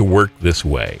designed to work this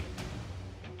way?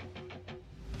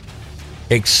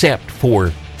 Except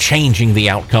for changing the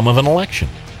outcome of an election.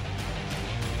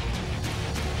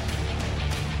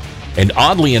 And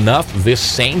oddly enough, this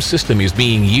same system is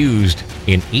being used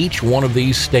in each one of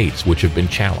these states which have been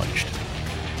challenged.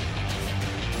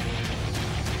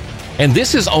 And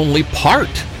this is only part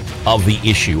of the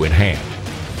issue at hand.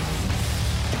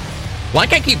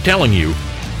 Like I keep telling you,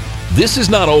 this is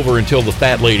not over until the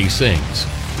fat lady sings.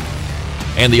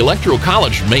 And the Electoral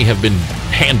College may have been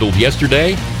handled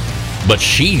yesterday, but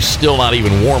she's still not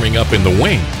even warming up in the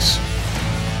wings.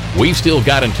 We've still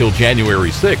got until January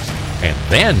 6th, and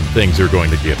then things are going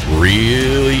to get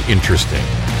really interesting.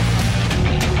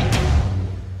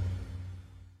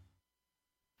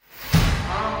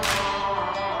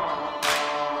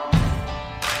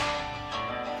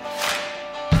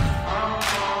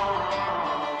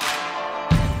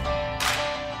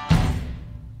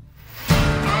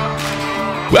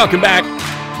 Welcome back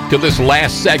to this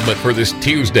last segment for this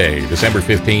Tuesday, December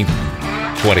 15th,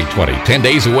 2020. 10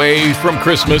 days away from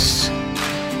Christmas.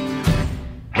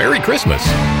 Merry Christmas.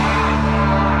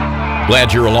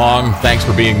 Glad you're along. Thanks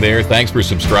for being there. Thanks for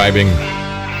subscribing.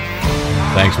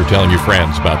 Thanks for telling your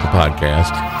friends about the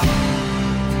podcast.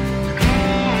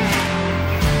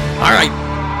 All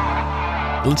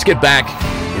right. Let's get back.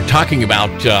 We're talking about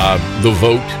the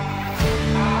vote.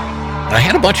 I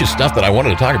had a bunch of stuff that I wanted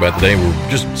to talk about today. We're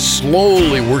just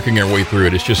slowly working our way through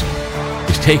it.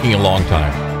 It's taking a long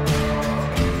time.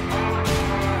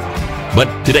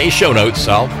 But today's show notes,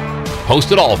 I'll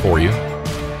post it all for you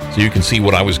so you can see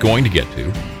what I was going to get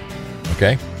to.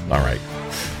 Okay? All right.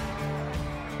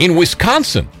 In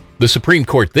Wisconsin, the Supreme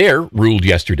Court there ruled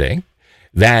yesterday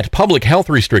that public health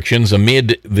restrictions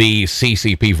amid the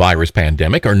CCP virus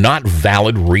pandemic are not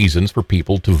valid reasons for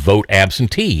people to vote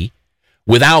absentee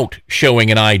without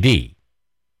showing an ID.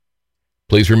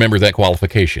 Please remember that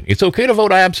qualification. It's okay to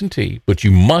vote absentee, but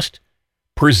you must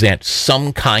present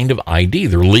some kind of ID,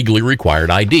 their legally required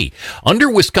ID. Under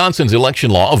Wisconsin's election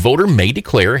law, a voter may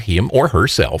declare him or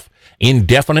herself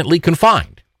indefinitely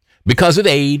confined because of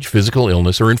age, physical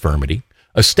illness, or infirmity,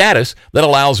 a status that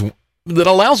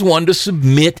allows one to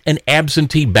submit an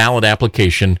absentee ballot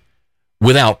application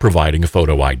without providing a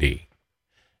photo ID.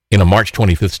 In a March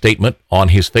 25th statement on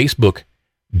his Facebook,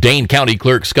 Dane County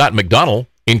Clerk Scott McDonald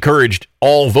encouraged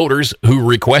all voters who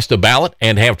request a ballot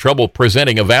and have trouble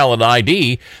presenting a valid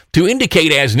ID to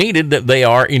indicate as needed that they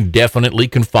are indefinitely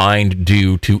confined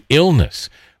due to illness.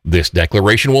 This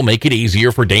declaration will make it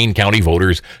easier for Dane County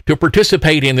voters to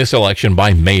participate in this election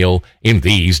by mail in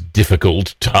these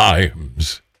difficult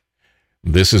times.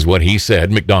 This is what he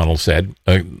said, McDonald said,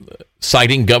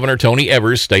 citing Governor Tony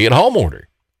Evers' stay-at-home order.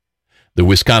 The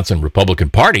Wisconsin Republican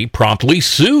Party promptly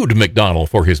sued McDonald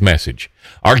for his message,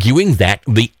 arguing that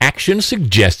the action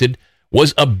suggested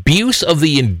was abuse of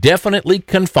the indefinitely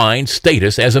confined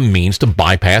status as a means to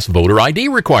bypass voter ID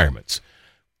requirements.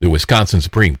 The Wisconsin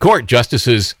Supreme Court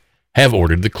justices have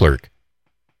ordered the clerk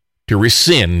to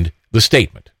rescind the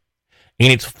statement. In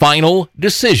its final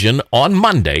decision on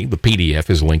Monday, the PDF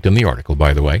is linked in the article,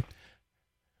 by the way,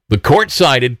 the court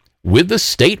sided with the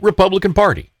state Republican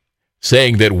Party,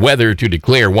 saying that whether to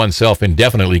declare oneself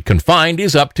indefinitely confined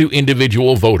is up to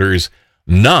individual voters,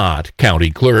 not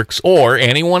county clerks or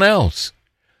anyone else.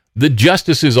 The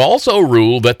justices also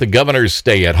ruled that the governor's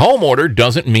stay-at-home order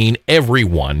doesn't mean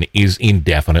everyone is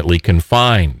indefinitely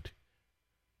confined.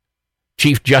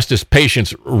 Chief Justice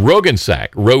Patience Rogensack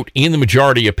wrote in the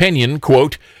majority opinion,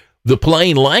 quote, "The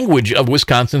plain language of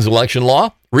Wisconsin's election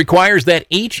law requires that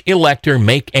each elector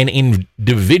make an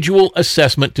individual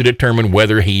assessment to determine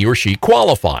whether he or she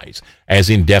qualifies as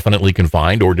indefinitely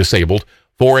confined or disabled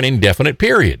for an indefinite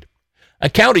period. A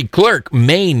county clerk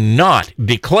may not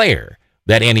declare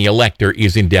that any elector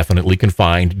is indefinitely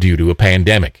confined due to a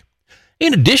pandemic.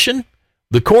 In addition,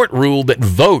 the court ruled that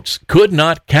votes could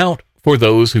not count for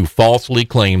those who falsely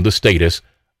claimed the status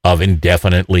of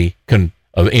indefinite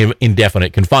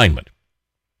confinement.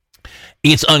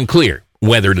 It's unclear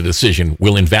whether the decision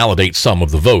will invalidate some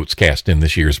of the votes cast in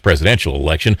this year's presidential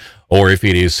election or if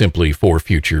it is simply for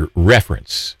future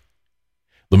reference.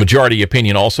 The majority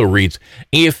opinion also reads,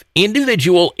 if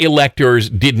individual electors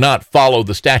did not follow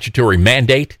the statutory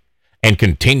mandate and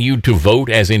continued to vote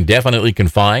as indefinitely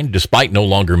confined despite no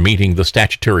longer meeting the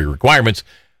statutory requirements,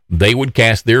 they would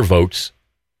cast their votes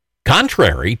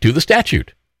contrary to the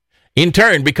statute. In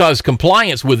turn, because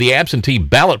compliance with the absentee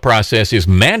ballot process is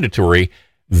mandatory,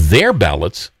 their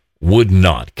ballots would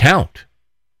not count.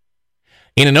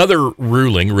 In another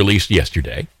ruling released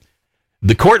yesterday,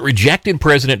 the court rejected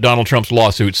President Donald Trump's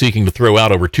lawsuit seeking to throw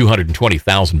out over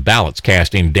 220,000 ballots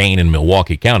cast in Dane and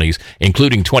Milwaukee counties,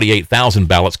 including 28,000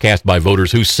 ballots cast by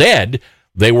voters who said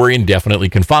they were indefinitely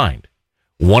confined.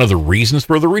 One of the reasons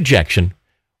for the rejection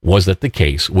was that the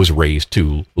case was raised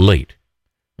too late.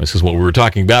 This is what we were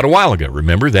talking about a while ago.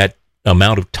 Remember that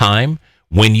amount of time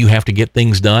when you have to get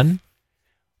things done?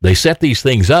 They set these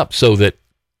things up so that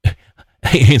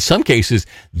in some cases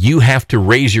you have to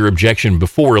raise your objection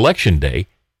before Election Day,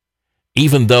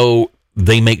 even though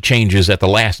they make changes at the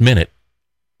last minute,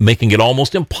 making it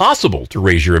almost impossible to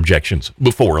raise your objections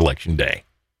before Election Day.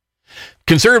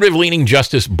 Conservative-leaning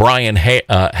Justice Brian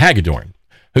Hagedorn,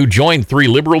 who joined 3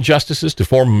 liberal justices to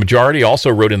form a majority,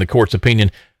 also wrote in the court's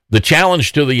opinion, the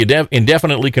challenge to the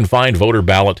indefinitely confined voter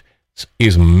ballot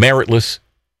is meritless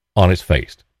on its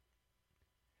face.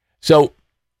 So,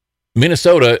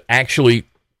 Minnesota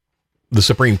the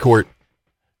Supreme Court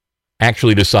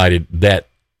actually decided that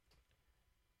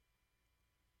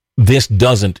this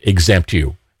doesn't exempt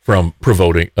you from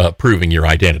proving your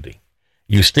identity.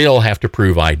 You still have to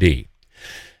prove ID.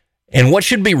 And what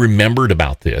should be remembered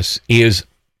about this is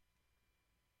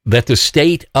that the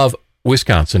state of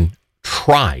Wisconsin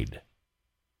tried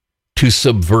to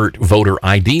subvert voter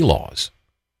ID laws.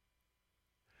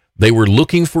 They were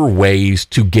looking for ways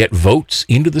to get votes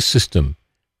into the system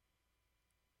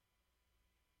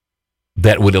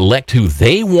that would elect who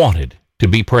they wanted to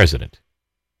be president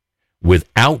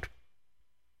without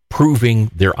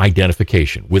proving their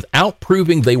identification, without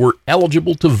proving they were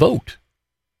eligible to vote.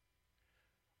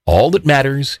 All that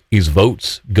matters is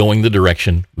votes going the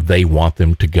direction they want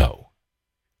them to go.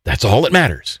 That's all that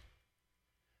matters.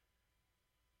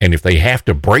 And if they have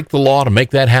to break the law to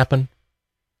make that happen,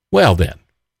 well then,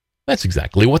 that's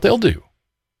exactly what they'll do.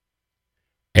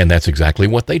 And that's exactly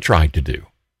what they tried to do.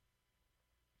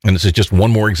 And this is just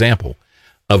one more example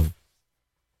of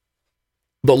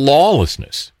the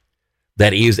lawlessness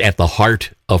that is at the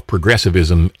heart of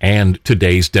progressivism and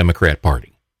today's Democrat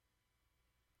Party.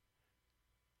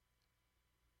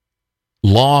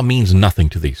 Law means nothing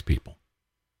to these people.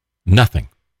 Nothing.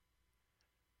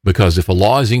 Because if a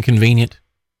law is inconvenient,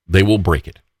 they will break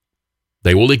it.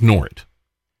 They will ignore it.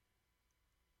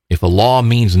 If a law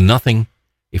means nothing,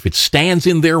 if it stands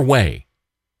in their way,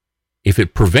 if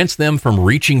it prevents them from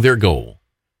reaching their goal,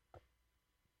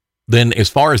 then as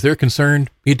far as they're concerned,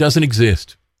 it doesn't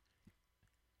exist.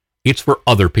 It's for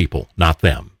other people, not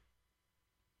them.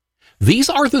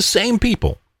 These are the same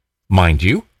people, mind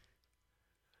you,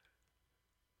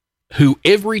 who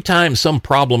every time some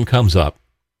problem comes up,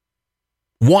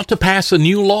 want to pass a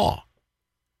new law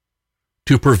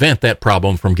to prevent that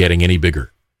problem from getting any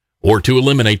bigger or to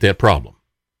eliminate that problem.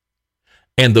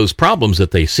 And those problems that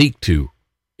they seek to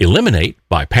eliminate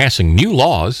by passing new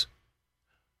laws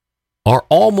are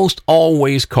almost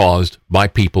always caused by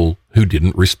people who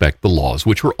didn't respect the laws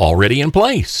which were already in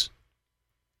place.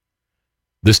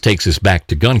 This takes us back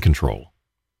to gun control.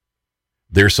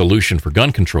 Their solution for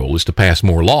gun control is to pass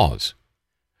more laws.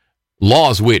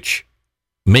 Laws which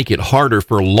make it harder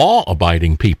for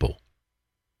law-abiding people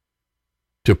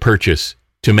to purchase,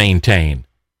 to maintain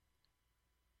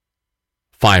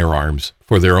firearms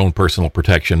for their own personal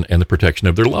protection and the protection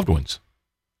of their loved ones.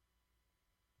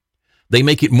 They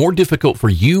make it more difficult for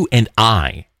you and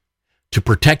I to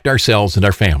protect ourselves and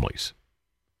our families,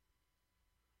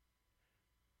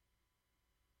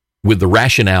 with the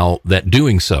rationale that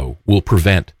doing so will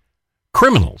prevent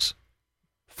criminals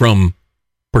from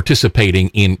participating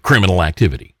in criminal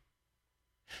activity.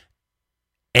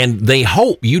 And they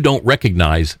hope you don't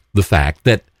recognize the fact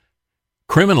that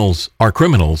criminals are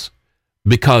criminals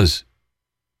because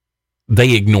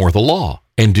they ignore the law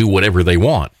and do whatever they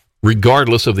want,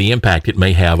 regardless of the impact it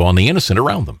may have on the innocent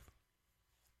around them.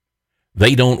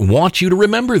 They don't want you to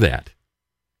remember that.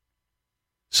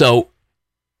 So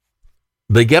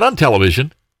they get on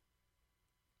television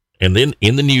and then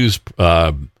in the news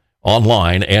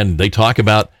online, and they talk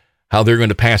about how they're going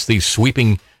to pass these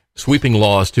sweeping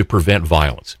laws to prevent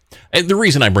violence. And the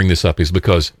reason I bring this up is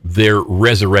because they're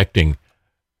resurrecting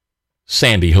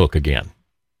Sandy Hook again.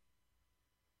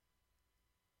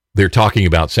 They're talking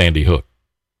about Sandy Hook.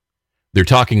 They're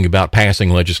talking about passing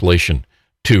legislation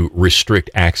to restrict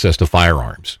access to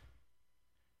firearms,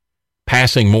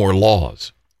 passing more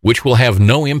laws, which will have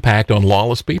no impact on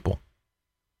lawless people.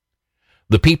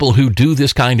 The people who do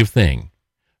this kind of thing,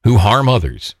 who harm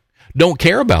others, don't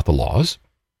care about the laws.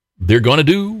 They're going to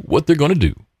do what they're going to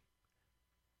do.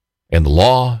 And the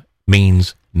law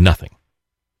means nothing.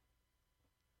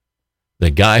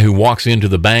 The guy who walks into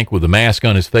the bank with a mask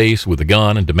on his face with a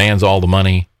gun and demands all the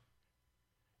money,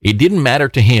 it didn't matter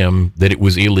to him that it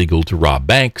was illegal to rob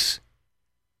banks.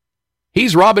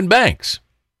 He's robbing banks.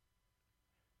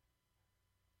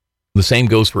 The same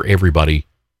goes for everybody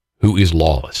who is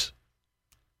lawless.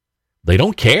 They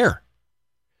don't care.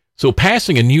 So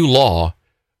passing a new law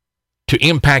to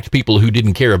impact people who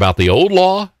didn't care about the old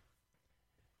law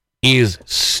is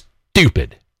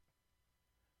stupid.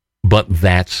 But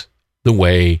that's the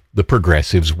way the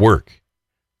progressives work.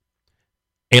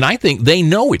 And I think they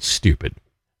know it's stupid.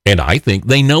 And I think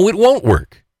they know it won't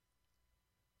work.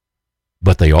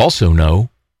 But they also know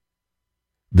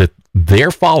that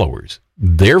their followers,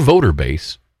 their voter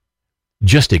base,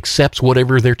 just accepts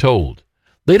whatever they're told.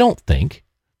 They don't think.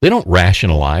 They don't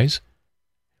rationalize.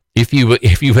 If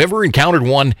you've ever encountered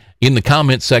one in the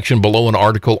comment section below an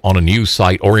article on a news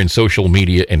site or in social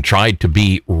media and tried to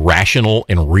be rational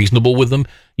and reasonable with them,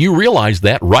 you realize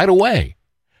that right away.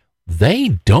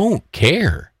 They don't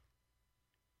care.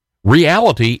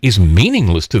 Reality is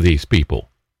meaningless to these people.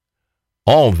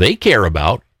 All they care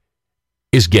about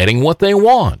is getting what they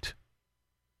want.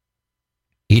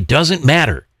 It doesn't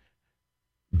matter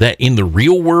that in the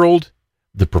real world,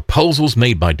 the proposals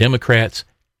made by Democrats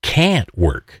can't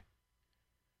work.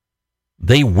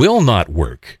 They will not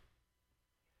work.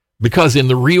 Because in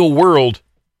the real world,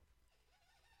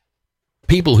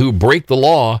 people who break the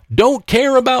law don't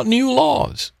care about new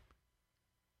laws.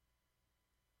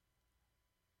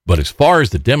 But as far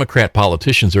as the Democrat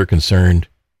politicians are concerned,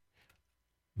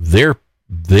 their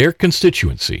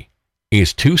constituency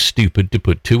is too stupid to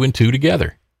put 2 and 2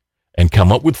 together and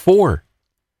come up with 4.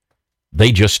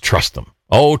 They just trust them.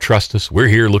 Oh, trust us. We're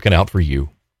here looking out for you.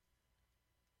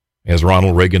 As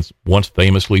Ronald Reagan once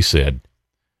famously said,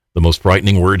 the most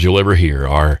frightening words you'll ever hear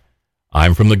are,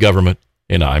 "I'm from the government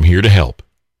and I'm here to help."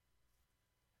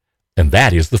 And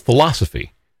that is the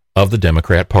philosophy of the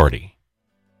Democrat Party.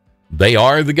 They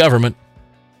are the government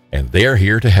and they're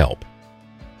here to help.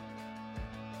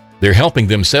 They're helping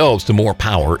themselves to more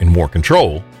power and more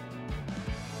control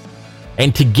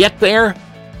And to get there,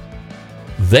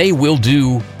 they will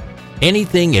do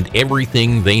anything and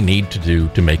everything they need to do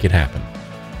to make it happen,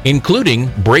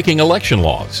 including breaking election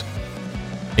laws,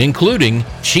 including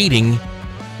cheating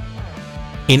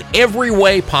in every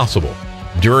way possible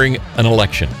during an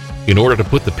election in order to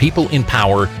put the people in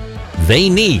power they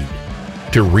need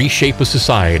to reshape a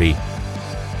society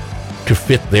to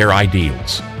fit their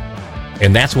ideals.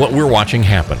 And that's what we're watching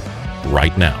happen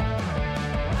right now.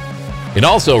 And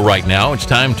also right now, it's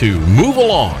time to move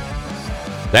along.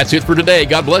 That's it for today.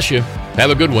 God bless you. Have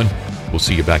a good one. We'll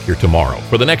see you back here tomorrow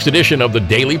for the next edition of the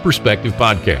Daily Perspective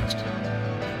Podcast.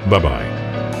 Bye-bye.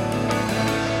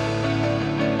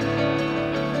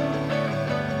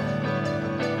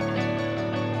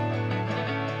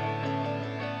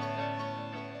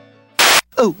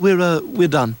 Oh, we're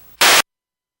done.